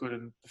 that's always good.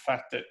 And the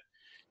fact that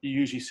you're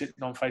usually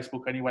sitting on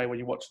Facebook anyway when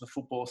you're watching the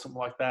football or something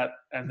like that,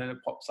 and then it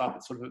pops up,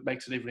 it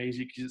makes it even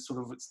easier, because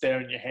it's there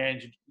in your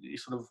hand.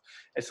 It's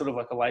sort of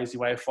like a lazy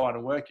way of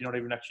finding work. You're not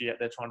even actually out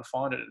there trying to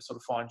find it. It sort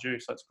of finds you.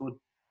 So it's good.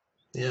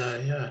 Yeah,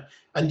 yeah.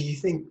 And do you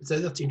think, so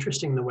that's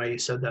interesting the way you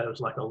said that, it was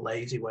like a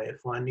lazy way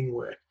of finding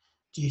work.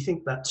 Do you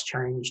think that's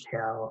changed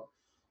how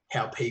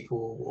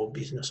people or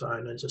business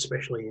owners,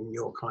 especially in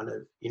your kind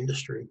of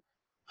industry,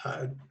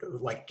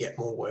 like get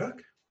more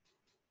work?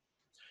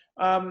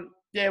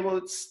 Yeah, well,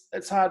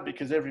 it's hard,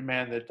 because every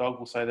man their dog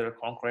will say they're a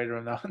concreter,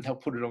 and they'll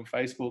put it on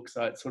Facebook.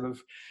 So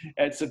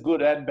it's a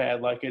good and bad.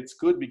 Like, it's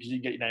good because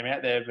you get your name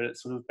out there, but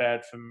it's sort of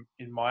bad from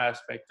in my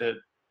aspect that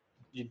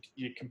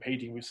you're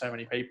competing with so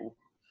many people.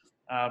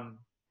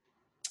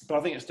 But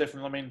I think it's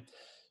definitely, I mean,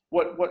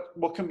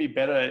 what can be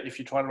better if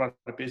you try to run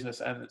a business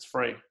and it's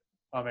free?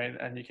 I mean,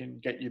 and you can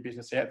get your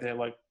business out there.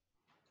 Like,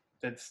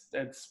 that's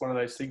one of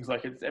those things.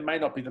 Like, it may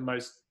not be the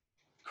most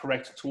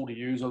correct tool to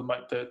use, or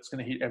like that's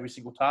going to hit every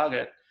single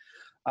target.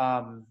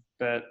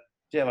 But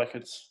yeah, like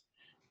it's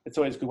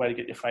always a good way to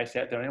get your face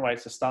out there anyway.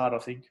 It's a start, I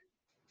think.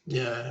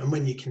 Yeah, and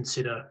when you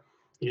consider,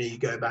 you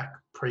go back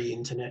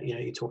pre-internet,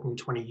 you're talking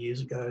 20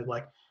 years ago,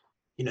 like,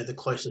 the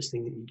closest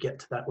thing that you get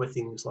to that were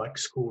things like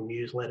school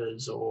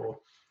newsletters or,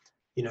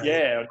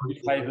 Yeah,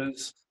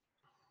 newspapers.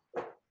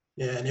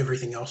 Yeah, and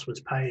everything else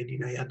was paid.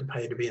 You had to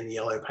pay to be in the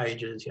yellow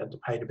pages. You had to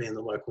pay to be in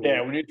the local.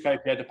 Yeah, we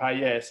newspaper, you had to pay.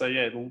 Yeah, so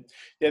yeah,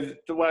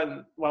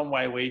 the one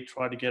way we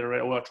tried to get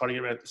around, I tried to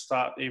get around at the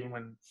start, even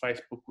when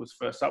Facebook was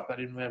first up, they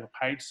didn't really have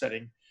a page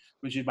setting,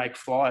 was you'd make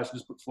flyers,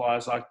 just put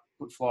flyers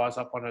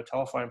up on a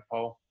telephone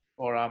pole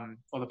or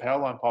the power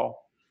line pole,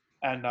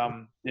 and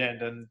and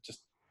then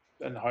just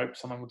hope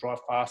someone would drive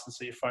past and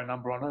see your phone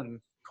number on it and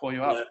call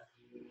you up.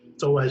 Yeah.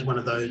 It's always one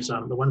of those.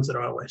 The ones that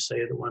I always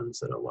see are the ones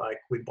that are like,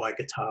 we buy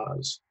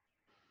guitars.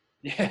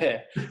 Yeah,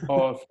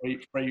 or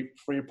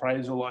free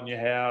appraisal on your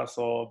house,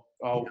 or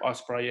I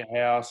spray your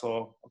house,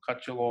 or I'll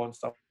cut your lawn,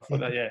 stuff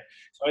like that. Yeah,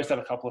 so I used to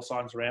have a couple of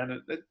signs around.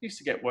 It used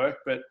to get work,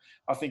 but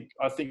I think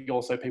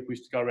also people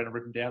used to go around and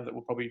rip them down that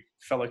were probably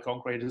fellow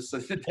concreters. So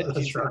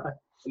That's right.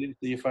 They didn't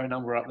see your phone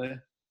number up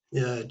there.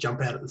 Yeah,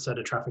 jump out at the set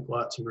of traffic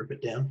lights and rip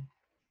it down.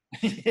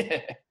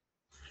 Yeah.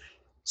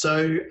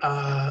 So,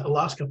 the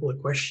last couple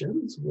of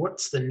questions.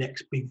 What's the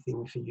next big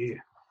thing for you?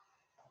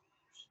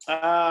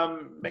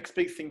 Next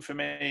big thing for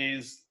me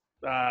is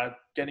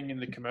getting in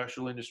the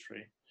commercial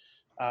industry.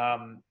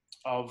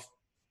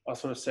 I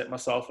sort of set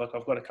myself, like,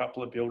 I've got a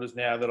couple of builders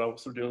now that I'll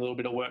sort of do a little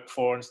bit of work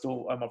for, and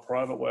still my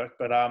private work.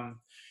 But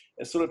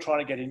it's sort of trying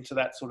to get into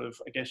that sort of,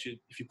 I guess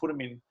if you put them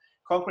in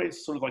concrete,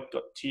 it's sort of like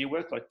got tier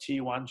work, like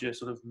tier one's your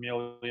sort of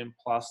million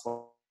plus,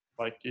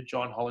 like your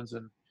John Hollands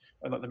and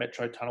like the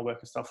Metro tunnel work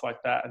and stuff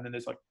like that. And then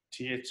there's like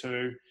tier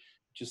two,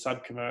 which is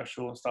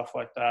sub-commercial and stuff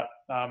like that.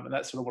 And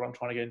that's sort of what I'm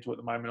trying to get into at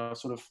the moment. I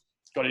sort of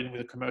got in with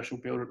a commercial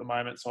builder at the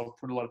moment, so I've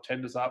put a lot of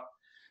tenders up.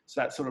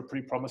 So that's sort of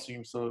pretty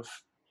promising. Sort of,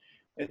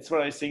 it's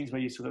one of those things where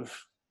you sort of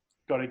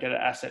got to get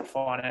an asset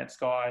finance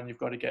guy, and you've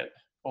got to get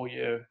all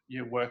your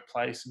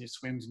workplace and your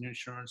swims and your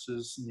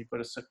insurances, and you've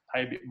got to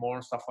pay a bit more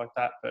and stuff like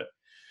that. But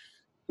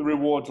the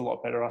reward's a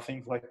lot better, I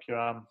think. Like,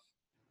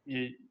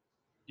 you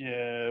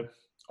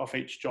off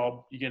each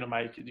job, you're going to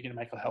make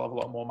a hell of a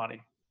lot more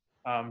money.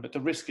 But the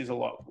risk is a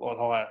lot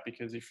higher,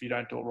 because if you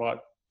don't do it right,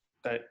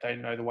 they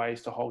know the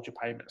ways to hold your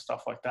payment and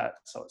stuff like that.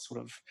 So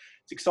it's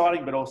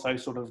exciting, but also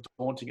sort of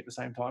daunting at the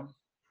same time.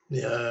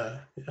 Yeah.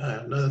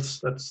 No,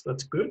 that's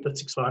good.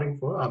 That's exciting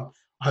for. I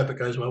hope it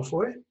goes well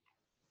for you.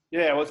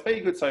 Yeah, well, it's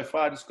been good so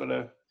far. They just got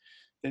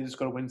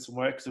to win some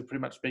work, because they've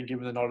pretty much been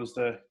given the nod as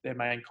their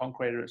main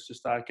concreter. It's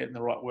just getting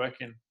the right work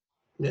in.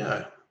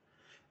 Yeah.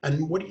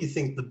 And what do you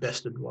think the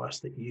best advice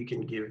that you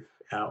can give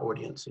our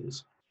audience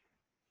is?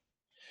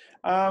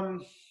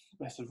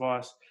 Best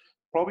advice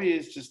probably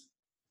is just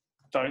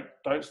don't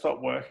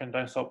stop working,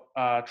 don't stop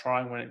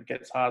trying when it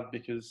gets hard,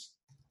 because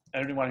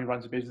everyone who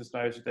runs a business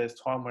knows that there's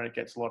time when it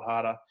gets a lot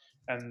harder,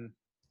 and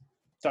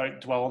don't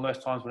dwell on those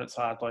times when it's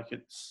hard. Like,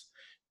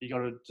 you got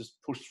to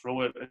just push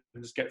through it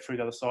and just get through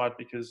the other side,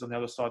 because on the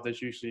other side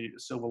there's usually a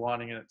silver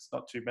lining, and it's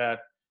not too bad.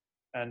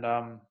 And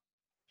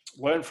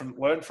learn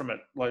from it.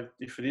 Like,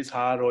 if it is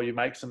hard or you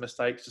make some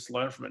mistakes, just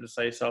learn from it and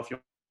say to yourself, you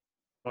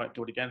won't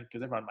do it again,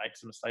 because everyone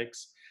makes some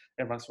mistakes.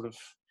 Everyone sort of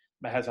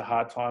has a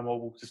hard time, or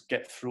will just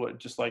get through it,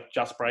 just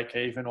break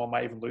even, or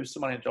may even lose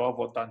some money on a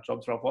job. I've done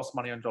jobs where I've lost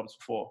money on jobs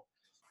before.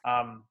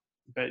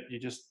 But you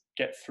just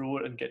get through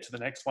it and get to the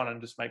next one, and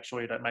just make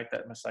sure you don't make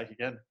that mistake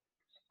again.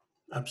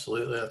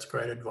 Absolutely. That's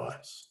great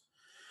advice.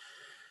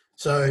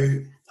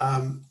 So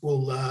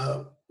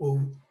we'll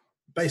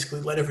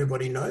basically let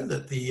everybody know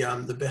that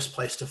the best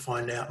place to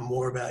find out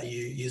more about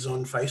you is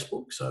on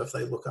Facebook. So if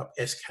they look up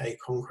SK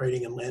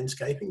Concreting and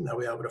Landscaping, they'll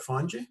be able to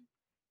find you.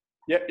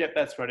 Yep,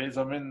 that's what it is.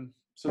 I'm in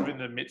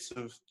the midst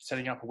of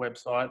setting up a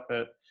website,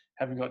 but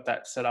haven't got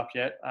that set up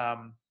yet.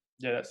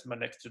 That's my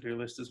next to-do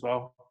list as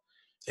well.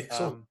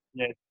 Excellent.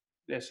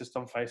 It's just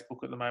on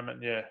Facebook at the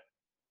moment. Yeah.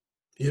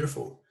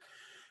 Beautiful.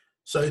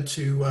 So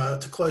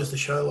to close the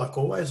show, like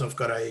always, I've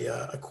got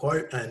a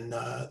quote, and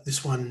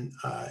this one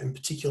in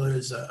particular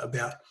is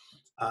about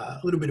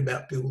a little bit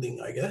about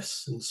building, I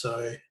guess. And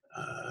so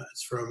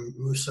it's from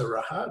Musa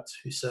Rahat,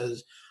 who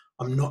says,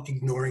 "I'm not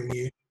ignoring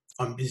you.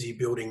 I'm busy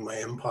building my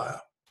empire."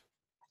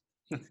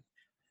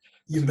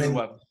 You've been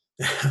one.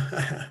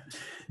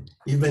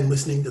 You've been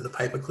listening to the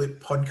Paperclip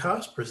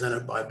podcast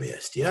presented by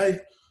BSDA.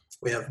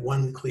 We have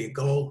one clear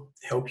goal: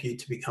 help you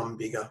to become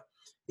bigger.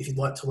 If you'd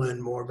like to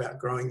learn more about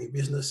growing your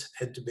business,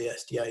 head to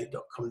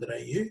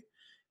bsda.com.au.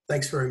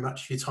 Thanks very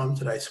much for your time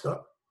today,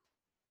 Scott.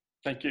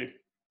 Thank you.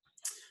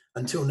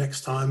 Until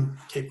next time,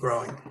 keep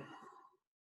growing.